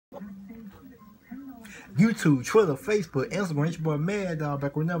YouTube, Twitter, Facebook, Instagram. It's your boy Mad Dog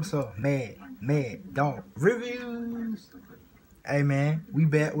back with another episode. Mad Dog Reviews. Hey man, we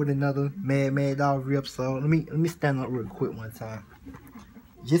back with another Mad Dog review episode. Let me stand up real quick one time,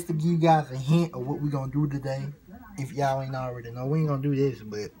 just to give you guys a hint of what we're gonna do today. If y'all ain't already know, we ain't gonna do this,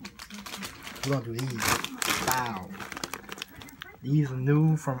 but we're gonna do these. Wow, these are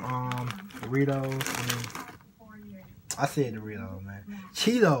new from Doritos. I said Doritos, man.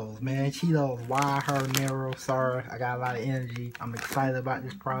 Cheetos, man. Cheetos. Wild Habanero. Sorry, I got a lot of energy. I'm excited about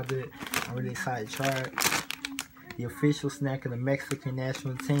this project. I'm really excited to try it. The official snack of the Mexican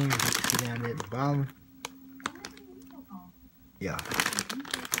national team. You can see down there at the bottom. Yeah.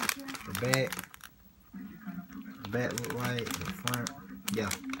 The back look like the front. Yeah.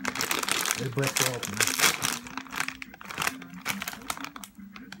 Let's bust it open,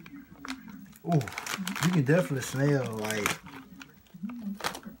 man. Ooh. You can definitely smell, like,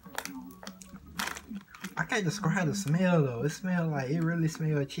 I can't describe the smell though. It smells like, it really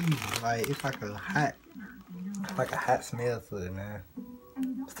smells cheesy. Like, it's like a hot smell to it, man.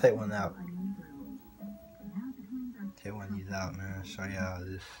 Let's take one out. Take one of these out, man. Show y'all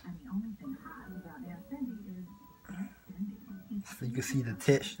this. So you can see the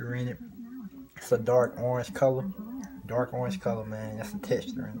texture in it. It's a dark orange color. Dark orange color, man. That's the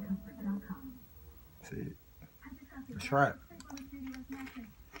texture in it. See, let's try it.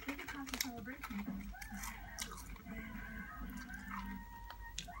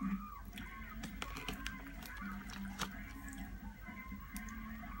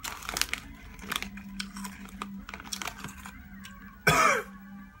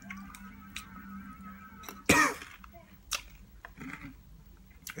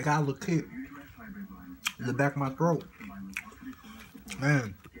 It got a little kick in the back of my throat.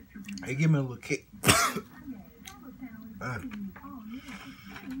 Man, it give me a little kick.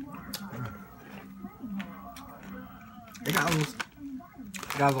 It got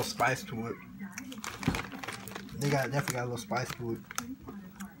a little spice to it. Definitely got a little spice to it.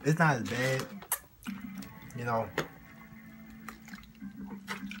 It's not as bad, you know.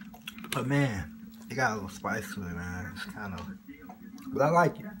 But man, it got a little spice to it, man. It's kind of, but I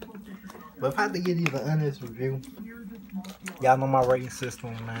like it. But if I had to give these an honest review, y'all know my rating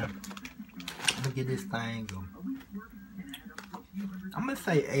system, man. I'm gonna get this thing. I'm gonna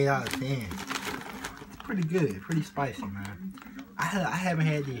say 8 out of 10. It's pretty good, pretty spicy, man. I haven't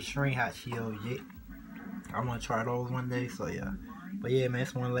had the extreme hot Cheetos yet. I'm gonna try those one day, so yeah. But yeah, man,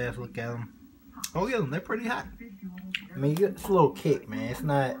 it's one last look at them. Oh yeah, they're pretty hot. I mean, it's a little kick, man. It's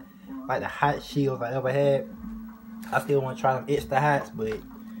not like the hot Cheetos I ever had. I still want to try them extra hots, but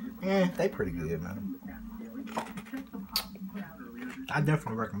yeah, they pretty good, man. I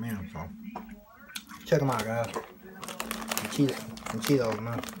definitely recommend them, so check them out, guys. Some Cheetos,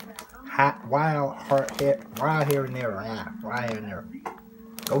 man. Hot wild Habanero, yeah, wild Habanero.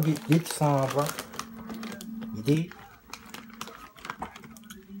 Go get you some, bro. You did.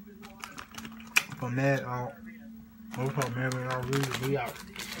 From that, we out.